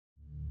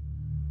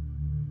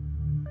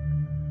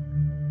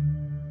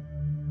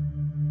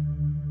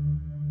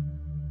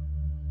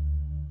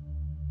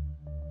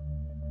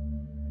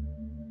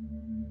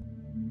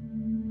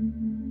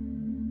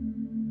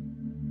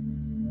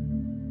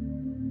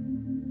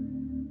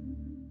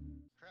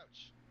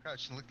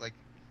Crouch and look like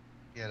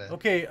you had a...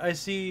 Okay, I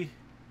see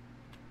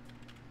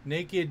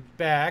naked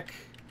back.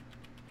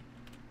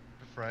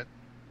 the front.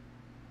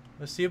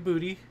 I see a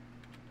booty.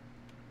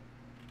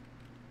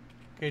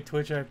 Okay,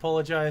 Twitch, I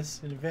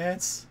apologize in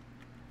advance.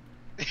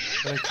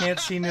 But I can't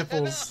see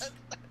nipples.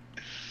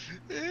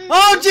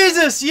 Oh,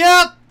 Jesus!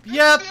 Yep!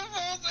 Yep!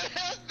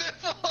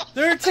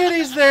 There are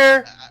titties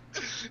there!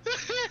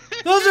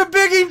 Those are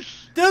biggie!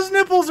 Those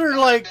nipples are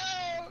like...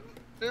 No!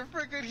 They're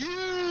freaking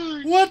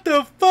huge! What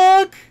the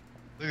fuck?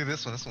 Look at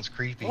this one. This one's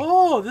creepy.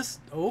 Oh, this...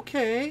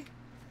 Okay.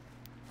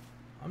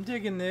 I'm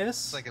digging this.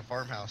 It's like a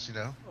farmhouse, you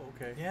know?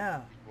 Okay,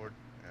 yeah. Board.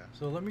 Yeah.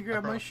 So let me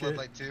grab my shit.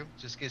 Floodlight too,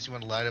 just in case you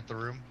want to light up the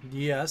room.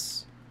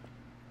 Yes.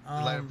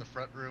 Light up the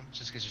front room,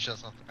 just in case you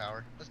shut off the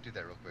power. Let's do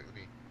that real quick. Let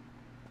me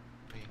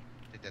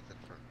take that to the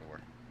front door.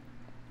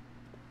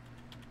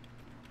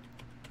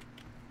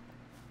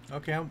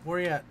 Okay, where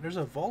you at? There's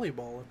a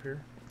volleyball up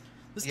here.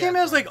 This Yeah, game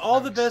has like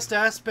all the nice. best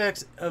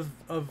aspects of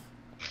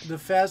the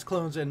Phas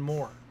clones and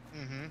more.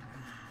 Mm-hmm.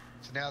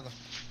 So now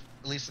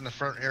at least in the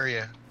front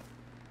area,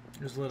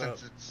 It's lit up.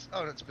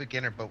 It's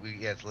beginner, but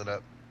it's lit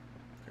up.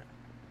 Okay.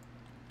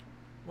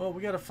 Well,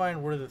 we gotta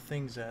find where the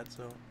thing's at.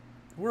 So,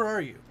 where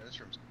are you? This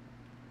room's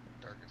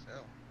dark as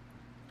hell.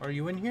 Are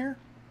you in here?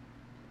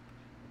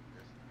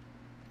 Yes.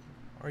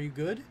 Are you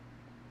good?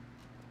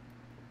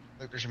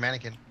 Look, there's your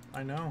mannequin.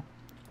 I know.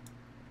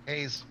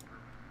 Haze.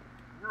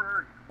 Where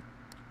are you?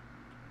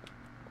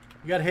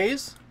 You got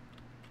haze?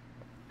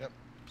 Yep.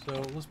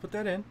 So let's put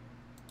that in.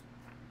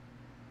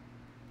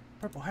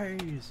 Purple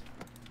haze.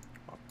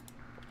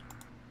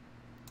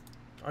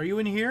 Are you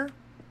in here?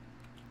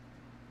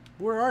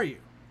 Where are you?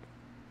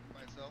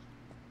 By itself.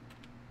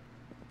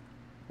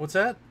 What's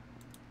that?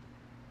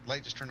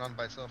 Light just turned on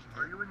by itself.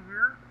 Are you in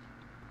here?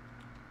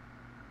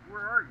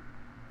 Where are you?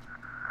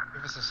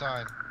 Give us a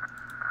sign.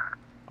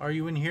 Are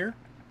you in here?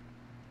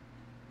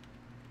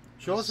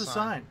 Show us a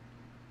sign.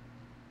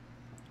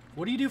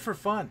 What do you do for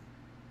fun?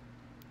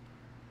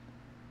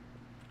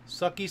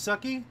 Sucky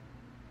sucky?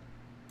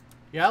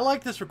 Yeah, I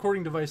like this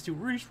recording device too.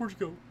 Reese, where'd you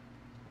go?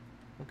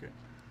 Okay.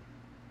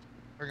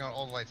 Bring on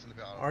all the lights in the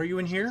building. Are you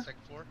in here?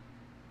 Second floor.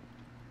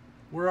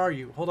 Where are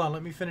you? Hold on,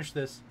 let me finish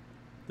this.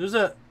 There's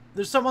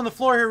something on the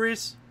floor here,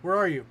 Reese. Where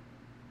are you?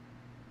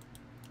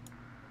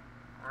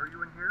 Are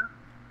you in here?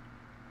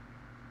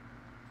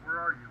 Where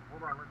are you?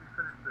 Hold on, let me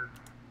finish this.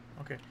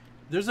 Okay.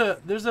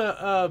 There's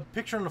a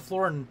picture on the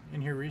floor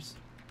in here, Reese.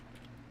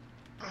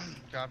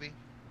 Copy.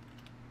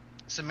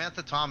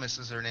 Samantha Thomas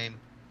is her name.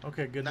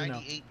 Okay, good to know.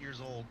 98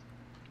 years old.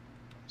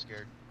 I'm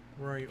scared.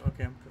 Where are you?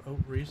 Okay, oh,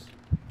 Reese.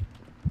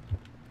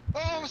 Oh,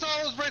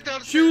 I was right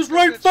down. She was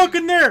right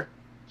fucking there!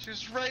 She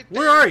was right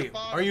there. Where are at the you?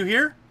 bottom. Are you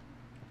here?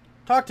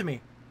 Talk to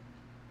me.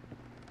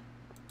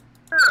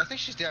 I think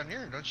she's down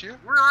here, don't you?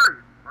 Where are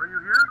you? Are you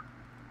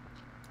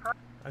here?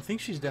 I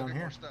think she's down Look,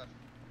 here. more stuff.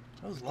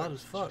 That was loud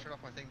as fuck. Turn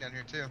off my thing down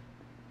here too.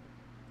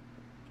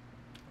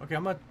 Okay,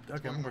 I'm gonna more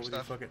go with you.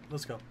 stuff. Fuck it.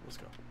 Let's go. Let's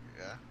go.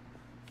 Yeah.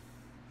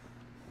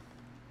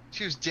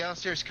 She was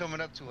downstairs coming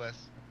up to us.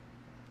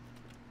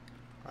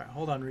 Alright,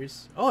 hold on,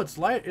 Reese. Oh, it's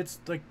light. It's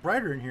like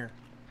brighter in here.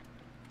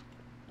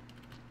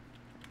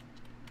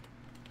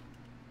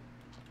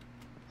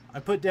 I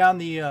put down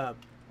the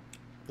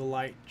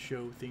light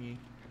show thingy.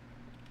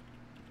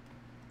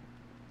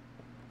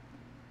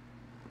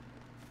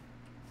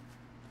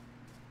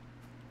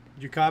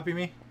 Did you copy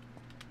me?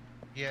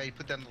 Yeah, you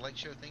put down the light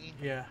show thingy?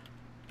 Yeah.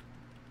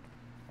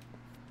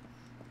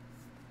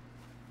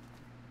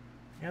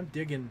 Yeah, I'm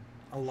digging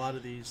a lot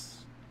of these.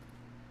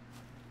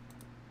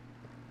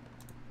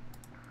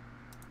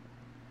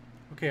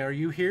 Okay, are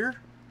you here?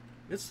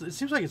 It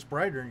seems like it's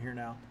brighter in here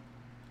now.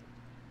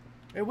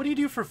 Hey, what do you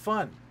do for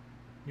fun?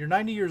 You're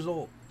 90 years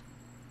old.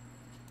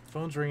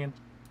 Phone's ringing.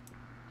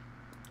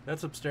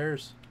 That's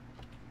upstairs.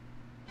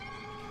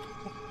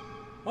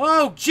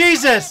 Oh,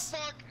 Jesus! Oh,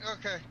 fuck!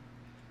 Okay.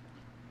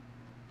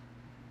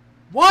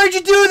 Why'd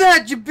you do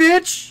that, you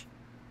bitch?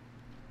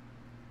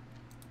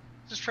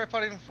 Just try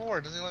putting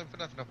forward. Doesn't let me put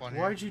nothing up on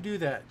here. Why'd you do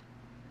that?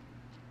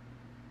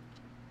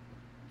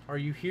 Are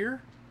you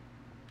here?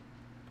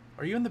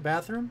 Are you in the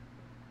bathroom?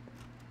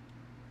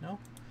 No?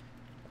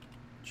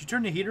 Did you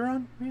turn the heater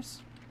on,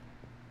 Reese?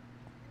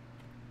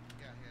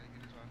 Yeah, the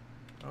heater's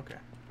on. Okay.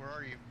 Where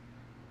are you?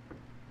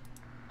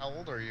 How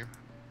old are you?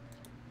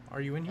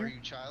 Are you in here? Are you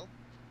a child?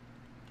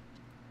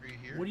 Are you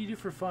here? What do you do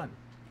for fun?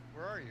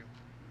 Where are you?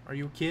 Are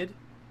you a kid?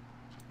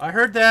 I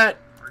heard that!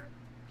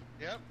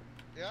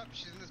 Yep,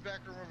 she's in this back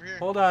room over here.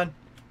 Hold on.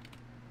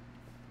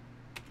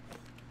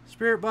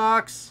 Spirit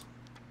box.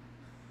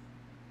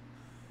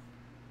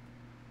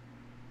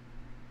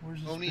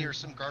 Where's the Oni spirit or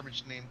some box?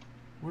 garbage name.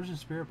 Where's the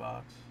spirit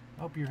box?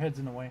 Oh, your head's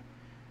in the way.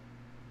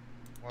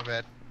 My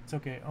bad. It's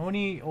okay.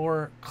 Oni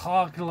or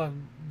Coglione.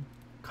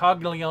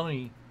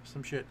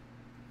 Some shit.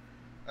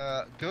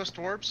 Ghost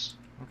orbs.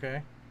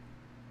 Okay.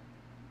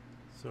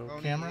 So,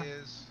 Oni camera?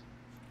 is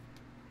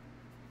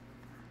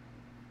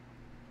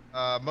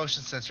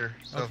motion sensor.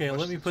 So Okay, motion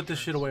let me put this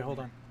sensor shit away. Hold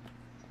on.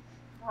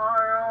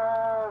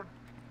 Wild.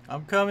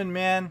 I'm coming,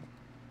 man.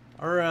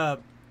 Or,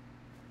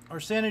 Our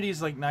sanity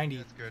is like 90.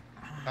 That's good.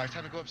 Alright,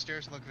 time to go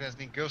upstairs and look at his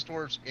ghost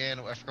orbs, and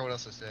I forgot what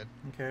else I said.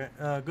 Okay,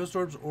 ghost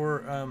orbs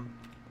or,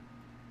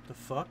 the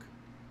fuck?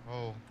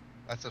 Oh,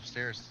 that's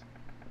upstairs.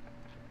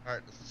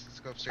 Alright, let's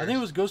go upstairs. I think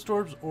it was ghost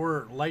orbs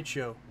or light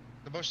show.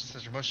 The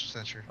motion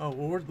sensor. Oh,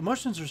 well, the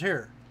motion sensor's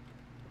here.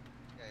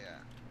 Yeah.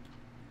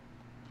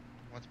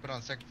 Want to put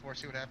on second floor,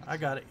 see what happens? I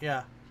got it,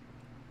 yeah.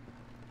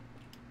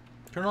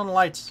 Turn on the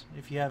lights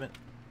if you haven't.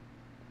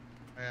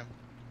 I am.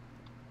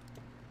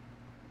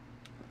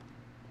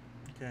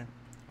 Okay.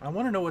 I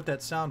want to know what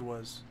that sound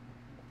was.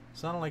 It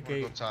sounded like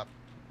Go top.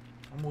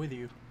 I'm with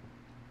you.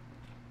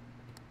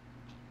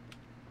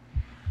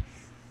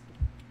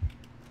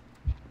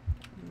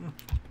 I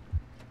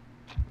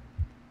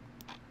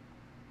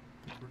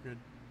think we're good.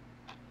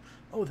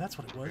 Oh, that's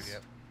what it was.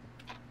 Yep.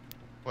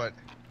 What?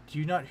 Do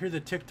you not hear the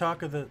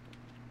tick-tock of the...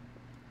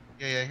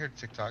 Yeah, I heard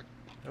TikTok.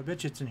 I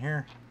bet you it's in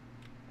here.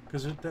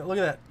 Because look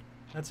at that.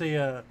 That's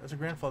a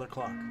grandfather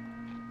clock.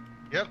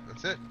 Yep,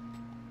 that's it.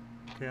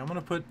 Okay, I'm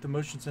gonna put the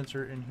motion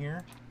sensor in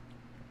here.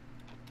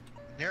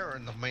 There or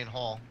in the main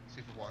hall. See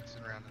if it walks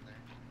around in there.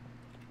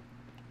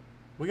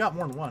 We got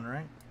more than one,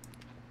 right?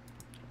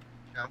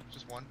 No,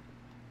 just one.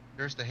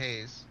 There's the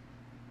haze.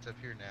 It's up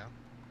here now.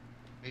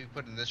 Maybe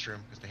put it in this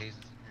room because the haze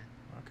is in here.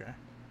 Okay.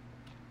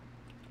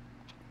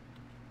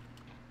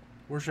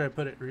 Where should I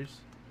put it,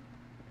 Reese?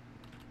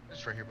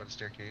 Just right here by the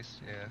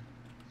staircase. Yeah.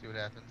 See what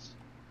happens.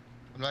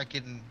 I'm not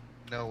getting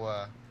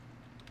no.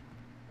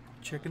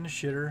 Checking the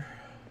shitter.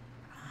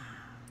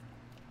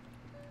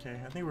 Okay,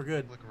 I think we're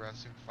good. Look around,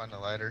 see if we can find a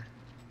lighter.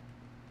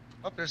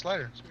 Oh, there's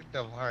lighter. Sweet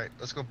devil. Alright,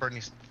 let's go burn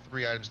these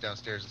 3 items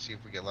downstairs and see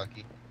if we get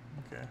lucky.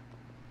 Okay.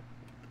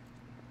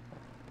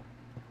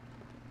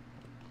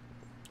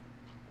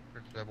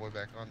 Put that boy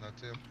back on though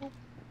too. Boop.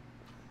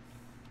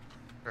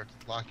 Start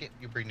to lock it.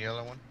 You bring the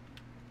other one.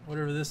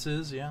 Whatever this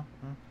is, yeah.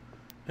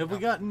 Have we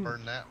I'll gotten...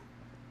 burn that.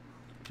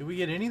 Did we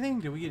get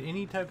anything? Did we get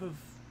any type of...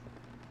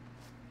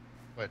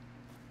 What?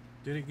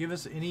 Did it give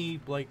us any,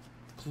 like,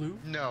 clue?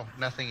 No,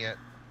 nothing yet.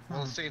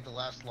 We'll save the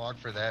last log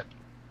for that.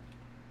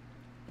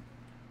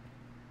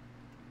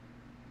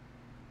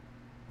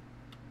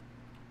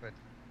 But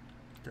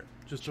Okay.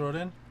 Just throw it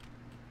in?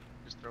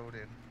 just throw it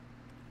in.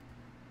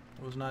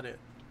 That was not it.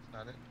 It's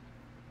not it.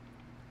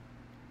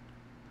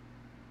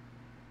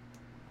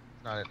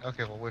 It's not it.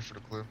 Okay, we'll wait for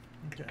the clue.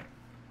 Okay.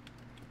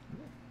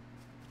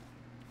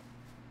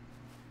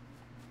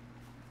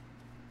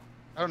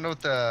 I don't know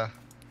what the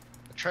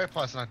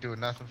tripod's not doing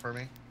nothing for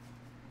me.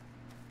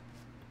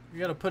 You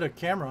gotta put a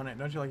camera on it,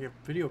 don't you? Like a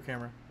video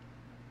camera.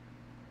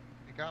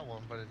 I got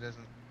one, but it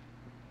doesn't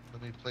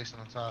let me place it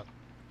on top.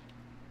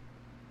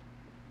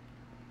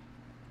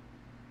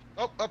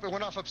 Oh, it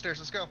went off upstairs.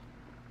 Let's go.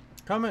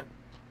 Coming.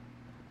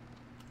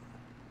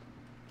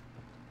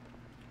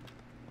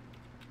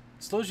 It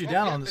slows you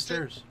down yeah, on the it's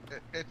stairs.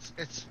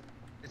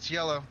 It's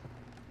yellow.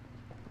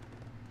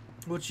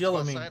 What's yellow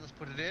Go mean? outside, let's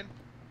put it in.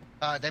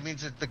 That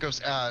means that the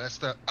ghost. That's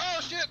the. Oh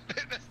shit!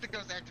 That's the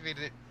ghost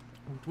activated it.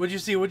 What'd you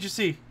see? What'd you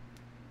see?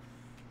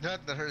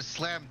 Nothing. That hurt.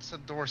 Slammed.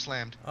 Some door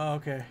slammed. Oh,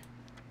 okay.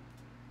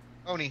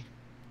 Oni.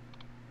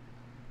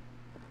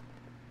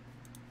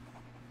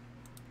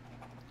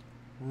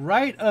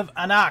 Right of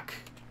Anak.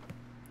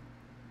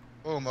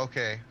 Boom.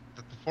 Okay.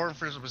 The foreign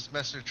freezer was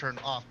message to turn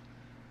off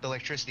the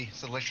electricity,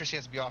 so the electricity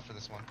has to be off for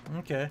this one.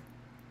 Okay.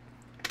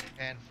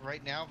 And for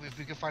right now, if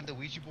we can find the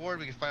Ouija board,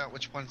 we can find out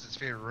which one's its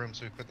favorite room,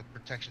 so we put the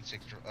protection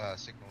signal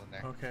in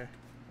there. Okay.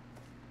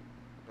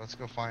 Let's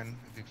go find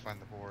if we can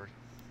find the board.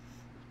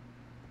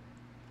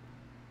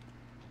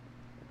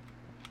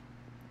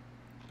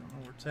 Don't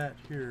know where it's at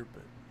here,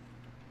 but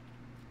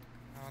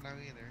Oh, no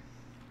either.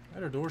 I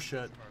had a door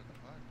shut. That's part of the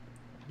fun.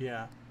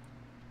 Yeah.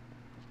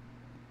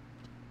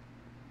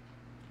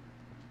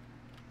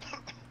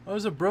 Oh,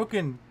 there's a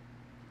broken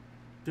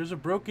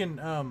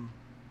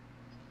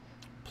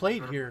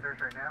plate here.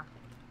 Upstairs right now.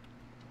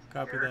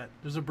 Copy Here. that.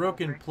 There's a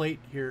broken Okay. plate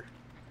here.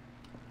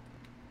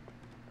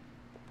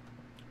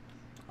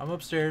 I'm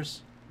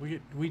upstairs. Oh,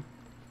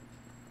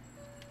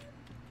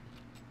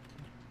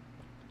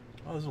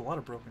 there's a lot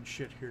of broken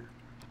shit here.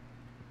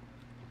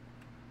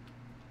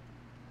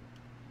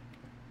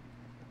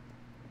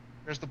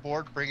 There's the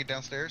board. Bring it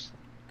downstairs.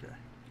 Okay.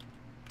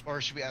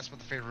 Or should we ask what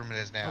the favorite room it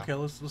is now? Okay,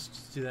 let's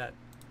just do that.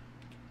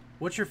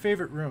 What's your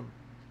favorite room?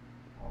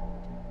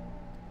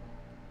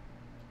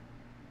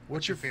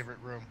 What's your favorite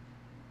room?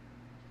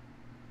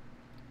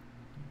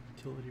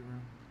 Utility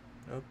room.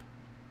 Up.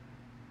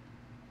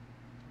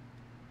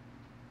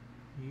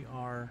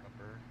 ER.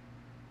 Upper.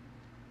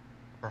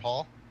 For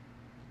hall?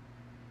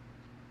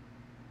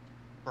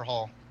 For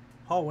hall.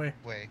 Hallway.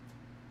 Way.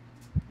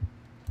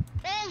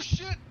 Oh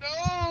shit!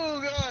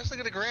 Oh gosh! Look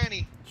at the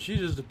granny. She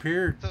just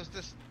appeared. So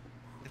it's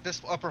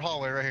this upper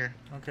hallway right here.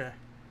 Okay.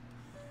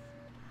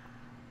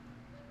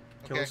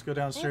 Okay, let's go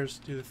downstairs,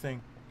 do the thing.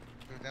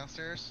 Go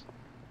downstairs.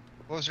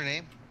 What was her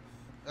name?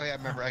 Oh yeah, I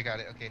remember. I got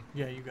it. Okay.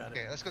 Yeah, you got it.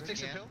 Okay, let's go take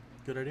some pill.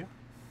 Good idea.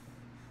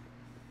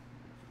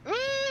 Ooh,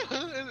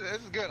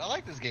 this is good. I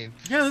like this game.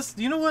 Yeah,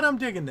 you know what? I'm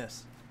digging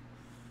this.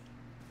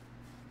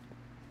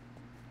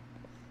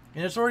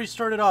 And it's already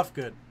started off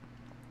good.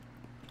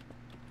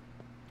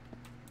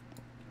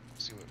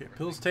 Let's see what Okay, we're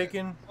pills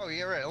thinking. taken. Oh,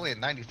 yeah, right. Only at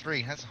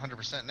 93. That's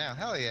 100% now.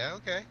 Hell yeah.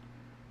 Okay.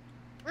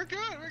 We're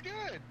good. We're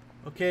good.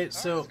 Okay, All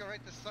so right, let's go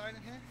write this sign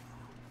in here.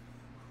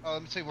 Oh,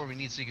 let me tell you what we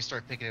need so you can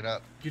start picking it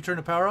up. do you turn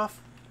the power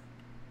off?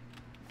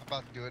 I'm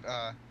about to do it.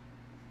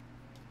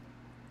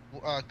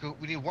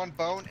 We need 1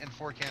 bone and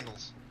 4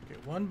 candles. Okay,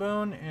 1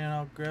 bone, and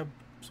I'll grab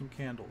some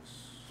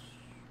candles.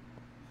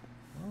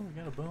 Well, we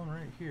got a bone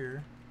right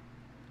here.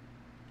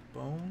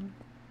 Bone.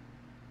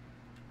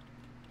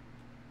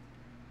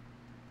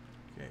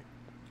 Okay.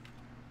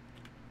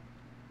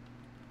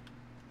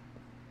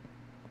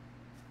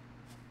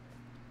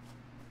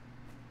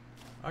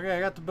 Okay, I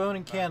got the bone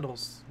and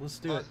candles. Let's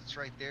do it. It's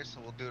right there, so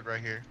we'll do it right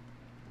here.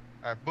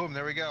 All right, boom,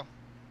 there we go.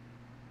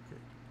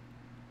 Okay.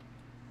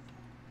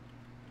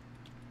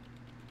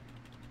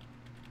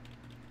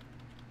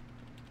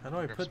 How do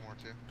I Grab put... some more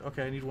too.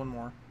 Okay, I need 1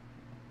 more.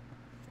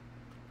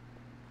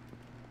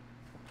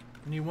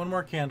 I need 1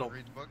 more candle.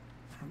 Read the book.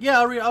 Yeah,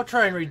 I'll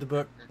try and read the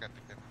book. I got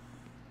the candle.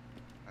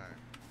 All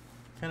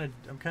right.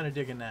 I'm kind of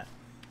digging that.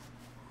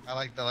 I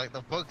like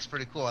the book's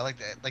pretty cool. I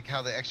like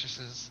how the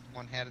Exorcist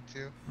one had it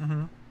too.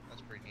 Mm-hmm.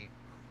 That's pretty neat.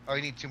 Oh,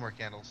 you need 2 more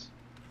candles.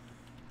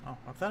 Oh,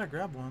 I thought I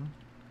grabbed 1.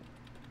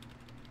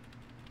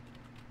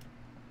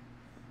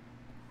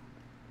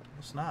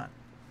 It's not.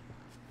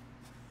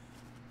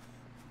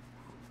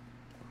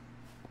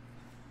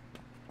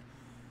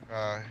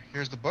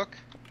 Here's the book.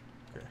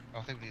 Okay. I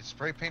don't think we need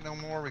spray paint no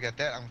more. We got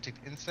that. I'm gonna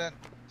take the inset,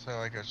 so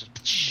I can just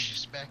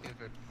smack it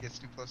if it gets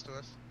too close to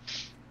us.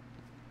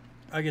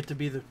 I get to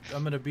be the.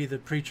 I'm gonna be the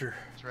preacher.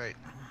 That's right.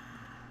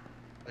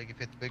 Like you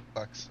hit the big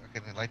bucks.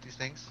 Okay, then light these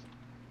things.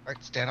 All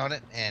right, stand on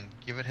it and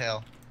give it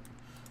hell.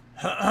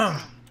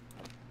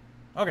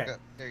 Okay.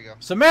 There you go.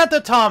 Samantha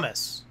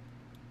Thomas.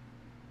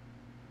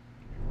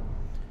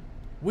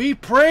 We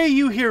pray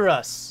you hear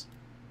us.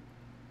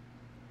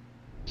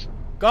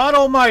 God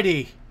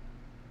Almighty.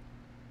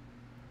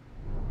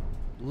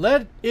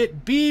 Let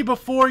it be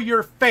before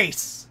your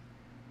face.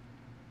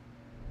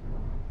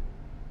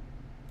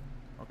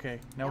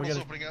 Okay, now we Portal's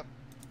gotta... opening up.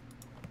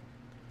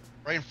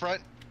 Right in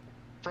front.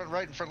 Front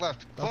right and front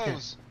left.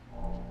 Close.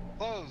 Okay.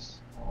 Close.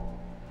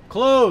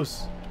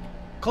 Close.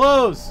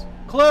 Close.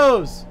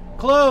 Close.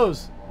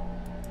 Close.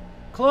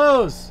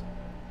 Close.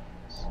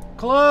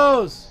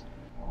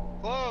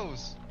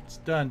 Close. It's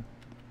done.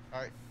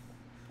 Alright.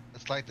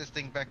 Let's light this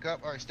thing back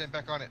up. Alright, stand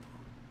back on it.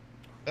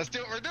 Let's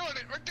do it. We're doing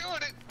it. We're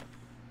doing it.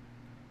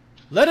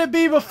 Let it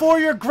be before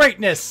your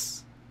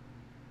greatness.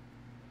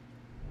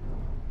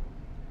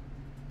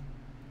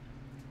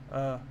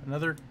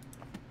 Another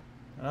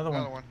Another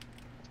one. one.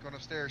 It's going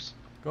upstairs.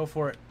 Go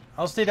for it.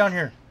 I'll stay down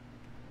here.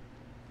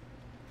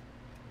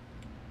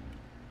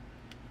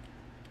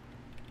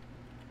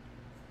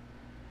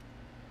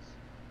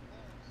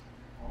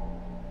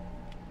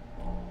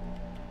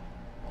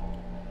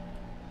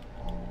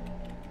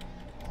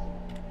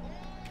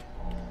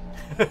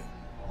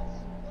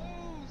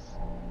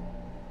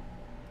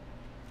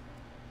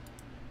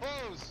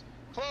 Close.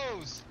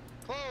 Close.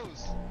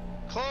 Close.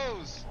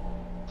 Close.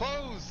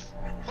 Close.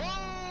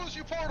 Close,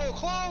 you portal.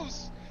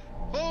 Close.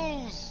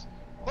 Close.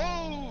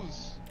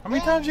 Close. How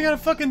many times you gotta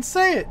fucking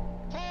say it?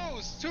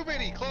 Close. Too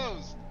many.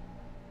 Close.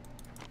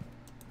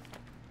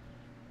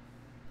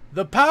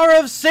 The power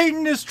of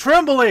Satan is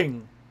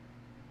trembling.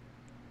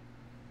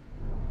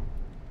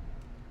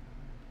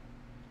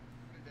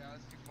 Down.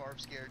 It's too far. I'm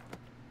scared.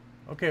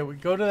 Okay, we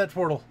go to that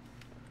portal.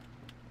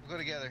 We'll go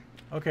together.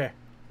 Okay.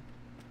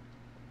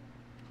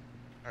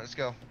 Alright, let's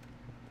go.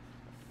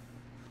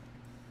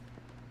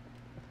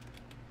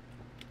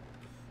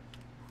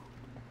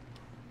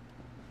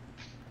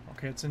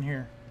 Okay, it's in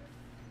here.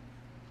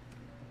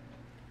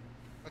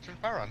 Let's turn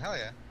the power on. Hell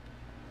yeah.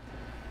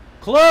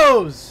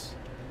 Close!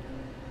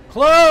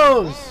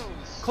 Close!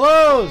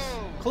 Close!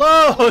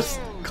 Close!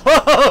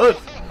 Close!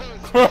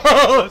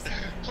 Close!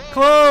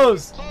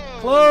 Close!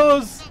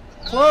 Close!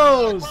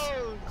 Close!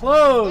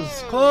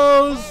 Close!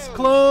 Close!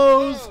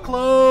 Close!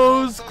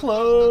 Close!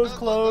 Close!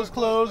 Close!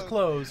 Close!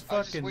 Close! I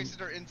just Fucking.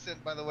 wasted our incense,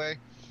 by the way.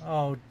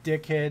 Oh,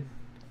 dickhead.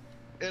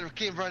 It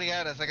came running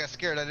at us. I got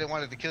scared. I didn't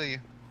want it to kill you.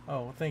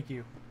 Oh, well, thank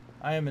you.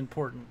 I am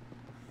important.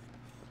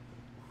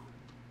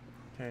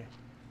 Okay.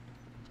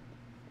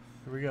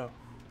 Here we go.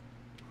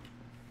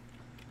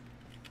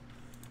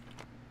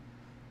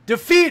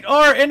 Defeat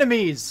our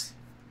enemies!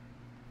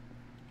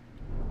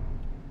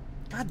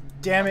 God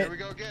damn it. Here we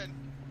go again.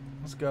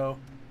 Let's go.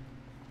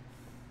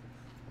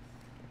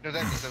 No,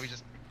 that means that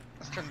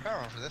let's turn the power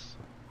on for this.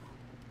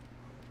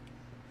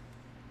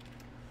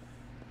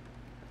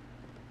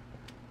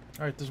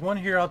 Alright, there's one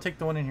here. I'll take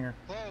the one in here.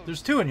 Close.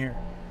 There's 2 in here.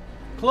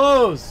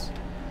 Close!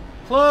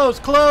 Close,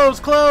 close,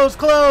 close,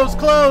 close,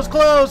 close,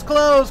 close,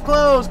 close, close,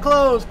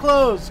 close,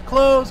 close, close,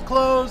 close,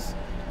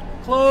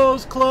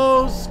 close, close,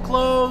 close,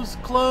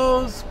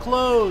 close,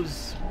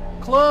 close,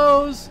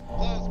 close.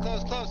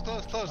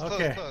 Close.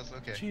 Okay. Close.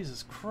 Okay.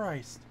 Jesus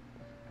Christ.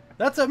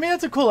 That's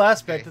a cool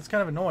aspect. Okay. It's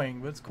kind of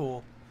annoying, but it's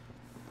cool.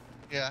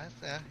 Yeah.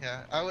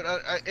 I would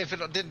if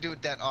it didn't do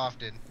it that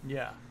often.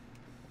 Yeah.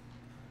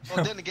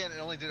 Well, then again, it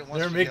only did it once.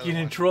 They're for the making other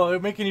you one. troll.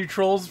 Making you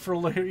trolls for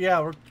later. Yeah.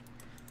 We're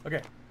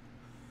okay.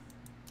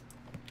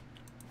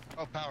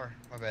 Oh, power.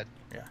 My bad.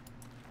 Yeah.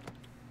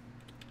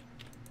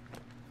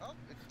 Oh,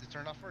 it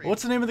turned off for you.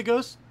 What's the name of the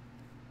ghost?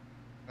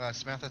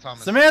 Samantha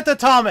Thomas. Samantha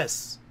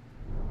Thomas.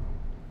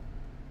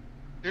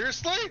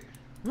 Seriously?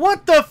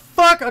 What the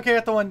fuck? Okay,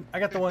 I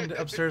got the one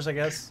upstairs, I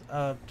guess.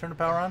 Turn the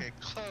power on. Okay,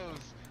 close.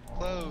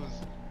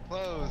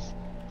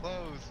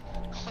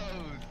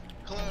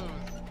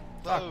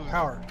 Fuck,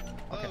 power.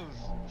 Okay. Close.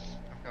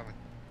 I'm coming.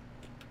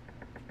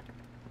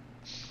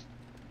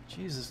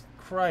 Jesus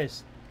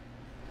Christ.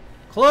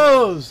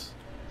 Close!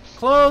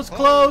 Close.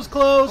 Fucking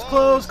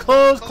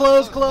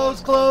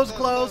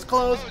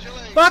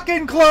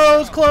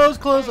close.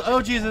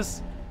 Oh,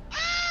 Jesus.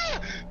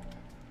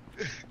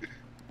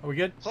 Are we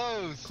good?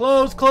 Close.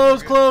 Close.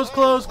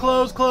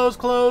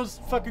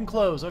 Fucking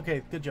close.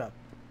 Okay, good job.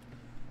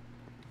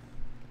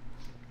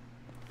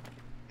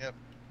 Yep.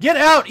 Get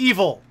out,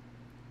 evil!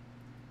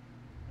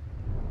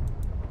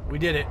 We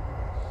did it.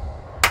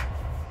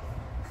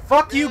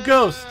 Fuck you,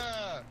 ghost!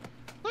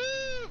 Woo!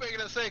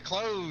 Making us say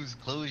close.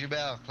 Close your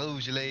mouth.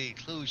 Close your leg.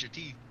 Close your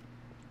teeth.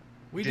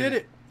 We did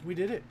it. We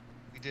did it.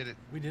 We did it.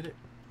 We did it.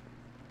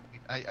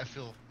 I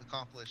feel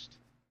accomplished.